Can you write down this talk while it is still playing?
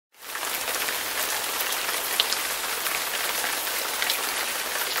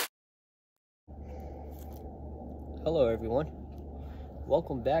Hello everyone,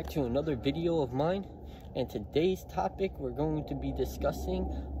 welcome back to another video of mine, and today's topic we're going to be discussing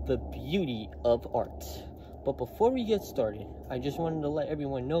the beauty of art. But before we get started, I just wanted to let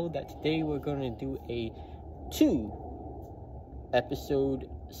everyone know that today we're going to do a 2-episode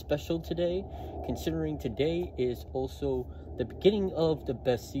special today, considering today is also the beginning of the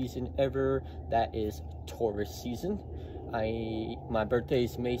best season ever, that is Taurus season. My birthday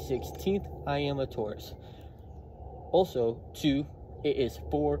is May 16th, I am a Taurus. Also, too, it is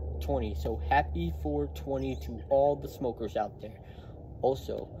 420, so happy 420 to all the smokers out there.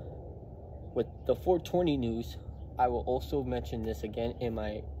 Also, with the 420 news, I will also mention this again in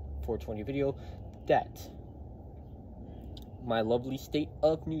my 420 video, that my lovely state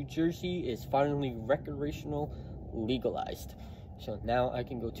of New Jersey is finally recreational legalized. So now I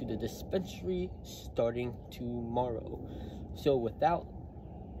can go to the dispensary starting tomorrow. So with that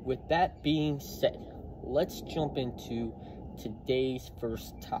being said, let's jump into today's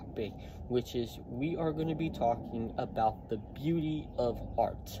first topic, which is we are going to be talking about the beauty of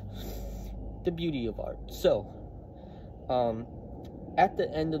art. The beauty of art. So, at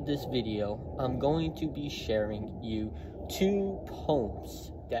the end of this video, I'm going to be sharing you 2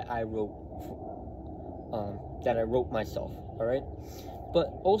 poems that I wrote myself, alright? But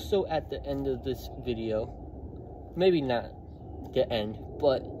also at the end of this video, maybe not the end,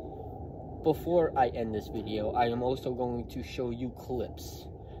 but before I end this video, I am also going to show you clips.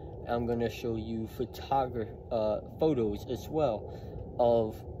 I'm going to show you photos as well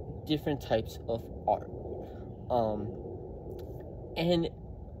of different types of art. And,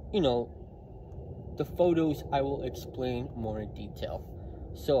 you know, the photos I will explain more in detail.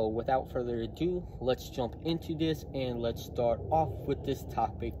 So, without further ado, let's jump into this, and let's start off with this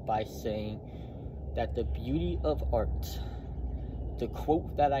topic by saying that the beauty of art. The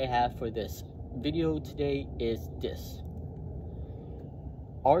quote that I have for this video today is this: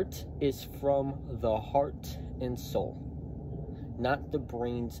 art is from the heart and soul, not the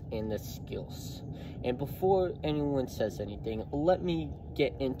brains and the skills. And before anyone says anything, let me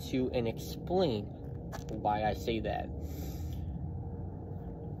get into and explain why I say that.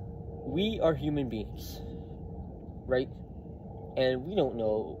 We are human beings, right? And we don't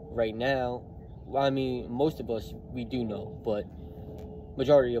know right now. Well, I mean, most of us, we do know, but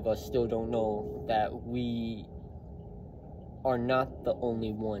majority of us still don't know that we are not the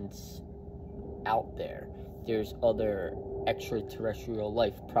only ones out there. There's other extraterrestrial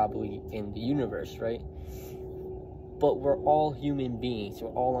life probably in the universe, right? But we're all human beings. We're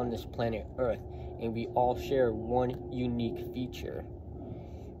all on this planet Earth, and we all share one unique feature.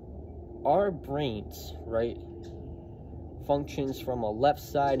 Our brains, right, functions from a left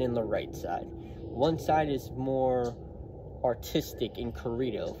side and the right side. One side is more artistic and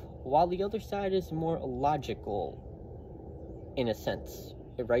creative, while the other side is more logical in a sense,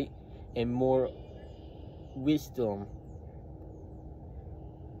 right? And more wisdom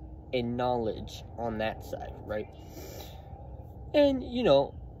and knowledge on that side, right? And, you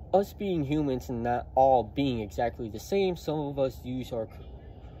know, us being humans and not all being exactly the same, some of us use our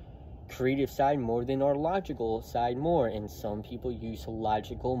creative side more than our logical side more, and some people use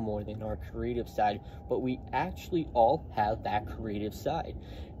logical more than our creative side, but we actually all have that creative side.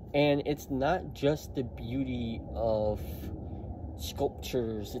 And it's not just the beauty of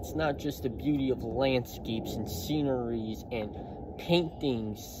sculptures, it's not just the beauty of landscapes and sceneries and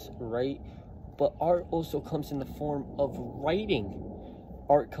paintings, right? But art also comes in the form of writing.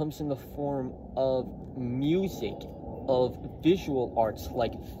 Art comes in the form of music, of visual arts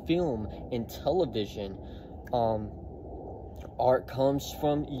like film and television. Art comes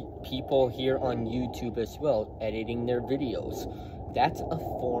from people here on YouTube as well, editing their videos. That's a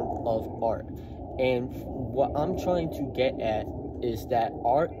form of art. And what I'm trying to get at is that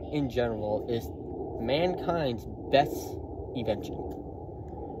art in general is mankind's best invention.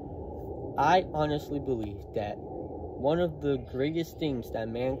 I honestly believe that one of the greatest things that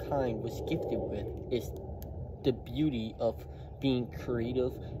mankind was gifted with is the beauty of being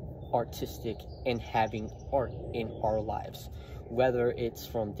creative, artistic, and having art in our lives. Whether it's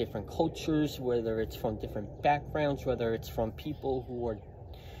from different cultures, whether it's from different backgrounds, whether it's from people who are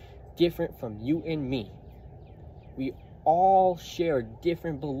different from you and me. We all share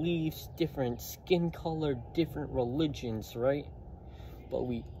different beliefs, different skin color, different religions, right? But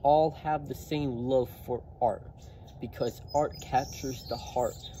we all have the same love for art, because art captures the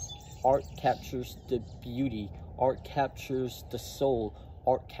heart. Art captures the beauty. Art captures the soul.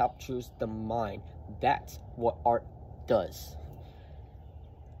 Art captures the mind. That's what art does.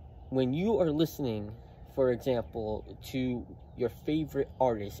 When you are listening for example, to your favorite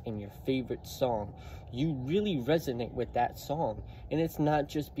artist and your favorite song, you really resonate with that song. And it's not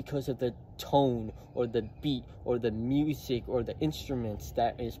just because of the tone or the beat or the music or the instruments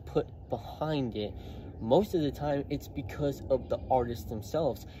that is put behind it. Most of the time, it's because of the artists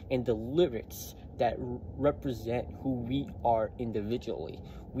themselves and the lyrics that represent who we are individually.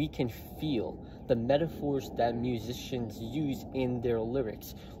 We can feel the metaphors that musicians use in their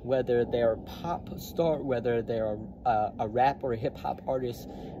lyrics, whether they're a pop star, whether they're a rap or a hip-hop artist,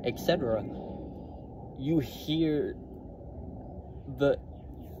 etc. You hear the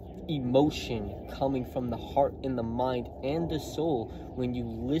emotion coming from the heart and the mind and the soul when you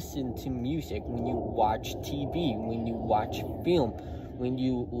listen to music, when you watch TV, when you watch film, when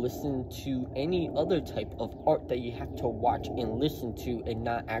you listen to any other type of art that you have to watch and listen to and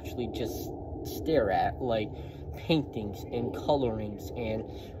not actually just stare at, like paintings and colorings and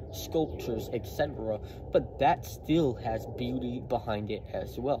sculptures, etc. But that still has beauty behind it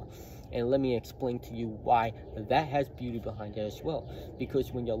as well. And let me explain to you why that has beauty behind it as well.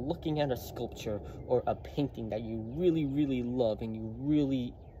 Because when you're looking at a sculpture or a painting that you really, really love and you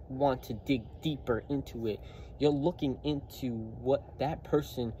really want to dig deeper into it, you're looking into what that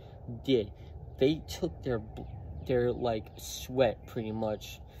person did. They took their like sweat pretty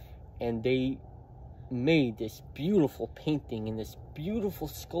much, and they made this beautiful painting and this beautiful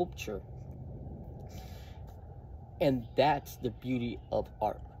sculpture. And that's the beauty of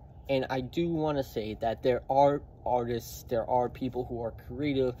art. And I do want to say that there are artists, there are people who are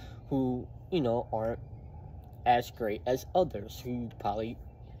creative who, aren't as great as others, who probably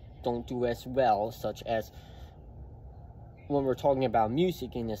don't do as well, such as when we're talking about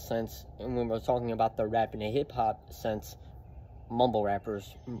music in a sense, and when we're talking about the rap and the hip-hop sense, mumble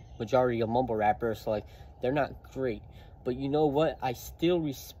rappers, majority of mumble rappers, like, they're not great. But you know what? I still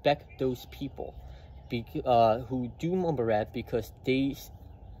respect those people who do mumble rap because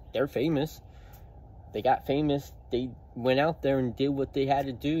they're famous. They got famous. They went out there and did what they had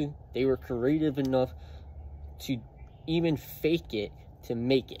to do. They were creative enough to even fake it to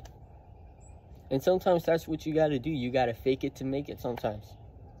make it. And sometimes that's what you got to do. You got to fake it to make it sometimes.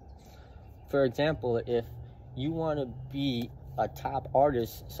 For example, if you want to be a top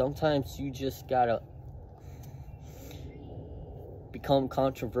artist, sometimes you just got to become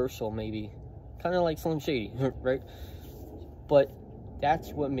controversial, maybe. Kind of like Slim Shady, right? But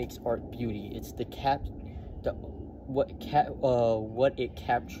that's what makes art beauty. It's what it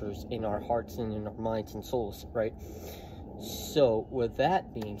captures in our hearts and in our minds and souls, right? So with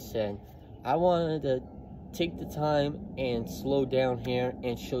that being said, I wanted to take the time and slow down here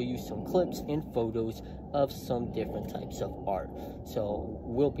and show you some clips and photos of some different types of art. So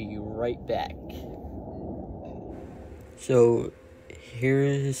we'll be right back. So here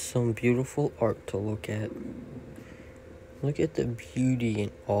is some beautiful art to look at. Look at the beauty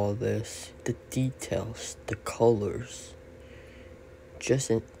in all this, the details, the colors,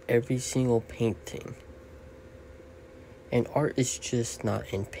 just in every single painting. And art is just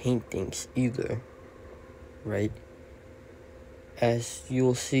not in paintings either, right? As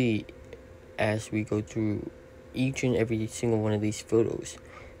you'll see as we go through each and every single one of these photos,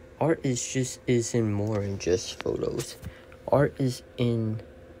 art isn't more than just photos. Art is in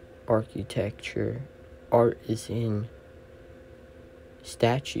architecture, art is in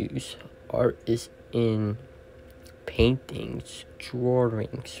statues, art is in paintings,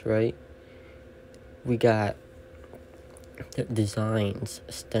 drawings, right? We got designs,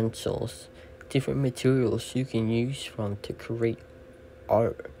 stencils, different materials you can use from to create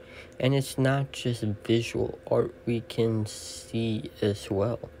art. And it's not just visual art, we can see as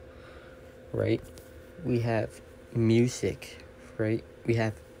well, right? We have music, right? We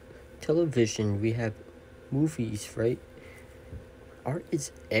have television, we have movies, right? Art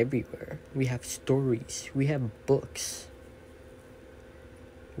is everywhere. We have stories, we have books.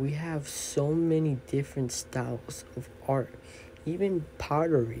 We have so many different styles of art. Even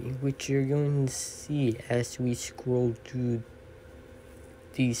pottery, which you're going to see as we scroll through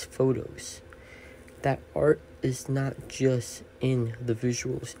these photos. That art is not just in the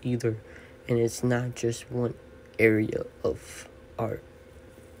visuals either. And it's not just one area of art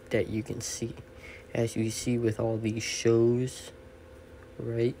that you can see. As you see with all these shows,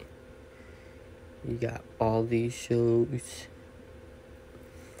 right? You got all these shows.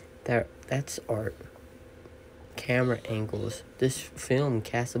 That's art. Camera angles. This film,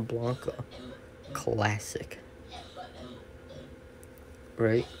 Casablanca, classic.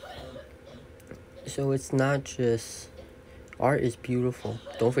 Right? So it's not just... Art is beautiful.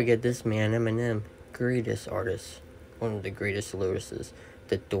 Don't forget this man, Eminem. Greatest artist. One of the greatest lyricists.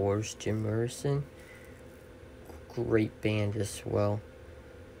 The Doors, Jim Morrison. great band as well.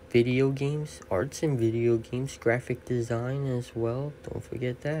 Video games, arts and video games, graphic design as well. Don't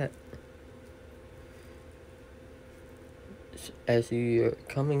forget that. As you're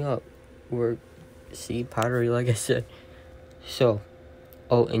coming up, we're pottery, like I said. So,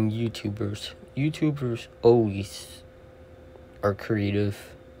 oh, and YouTubers always are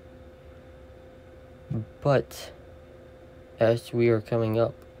creative, but as we are coming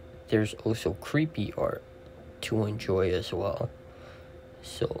up, there's also creepy art to enjoy as well.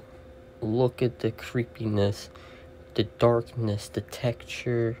 So look at the creepiness, the darkness, the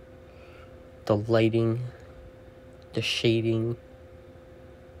texture, the lighting, the shading.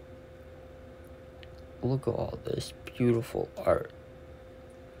 Look at all this beautiful art,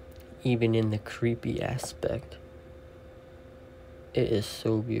 even in the creepy aspect. It is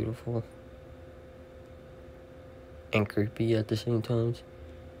so beautiful and creepy at the same time.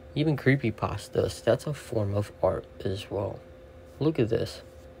 Even creepypastas, that's a form of art as well. Look at this.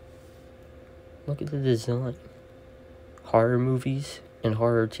 Look at the design. Horror movies and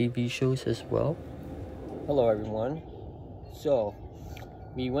horror TV shows as well. Hello everyone. So,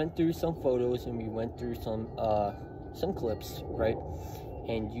 we went through some photos and we went through some clips, right?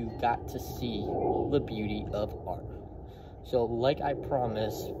 And you got to see the beauty of art. So, like I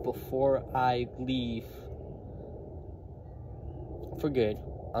promised, before I leave for good,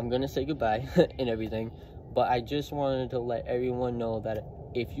 I'm gonna say goodbye and everything, but I just wanted to let everyone know that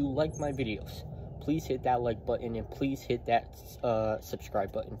if you like my videos, please hit that like button and please hit that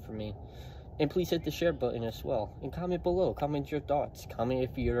subscribe button for me, and please hit the share button as well, and comment below, comment your thoughts, comment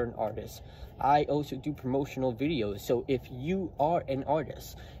if you're an artist. I also do promotional videos, so if you are an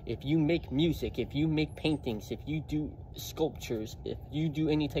artist, if you make music, if you make paintings, if you do sculptures, if you do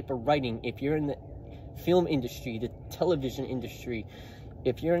any type of writing, if you're in the film industry, the television industry,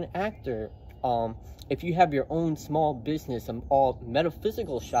 if you're an actor, if you have your own small business,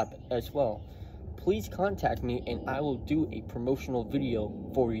 metaphysical shop as well, please contact me and I will do a promotional video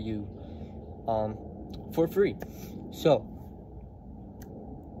for you for free. So,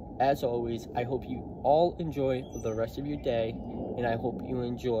 as always, I hope you all enjoy the rest of your day, and I hope you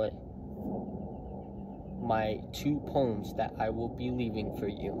enjoy my 2 poems that I will be leaving for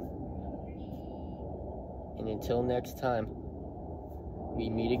you. And until next time, we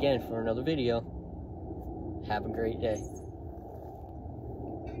meet again for another video. Have a great day.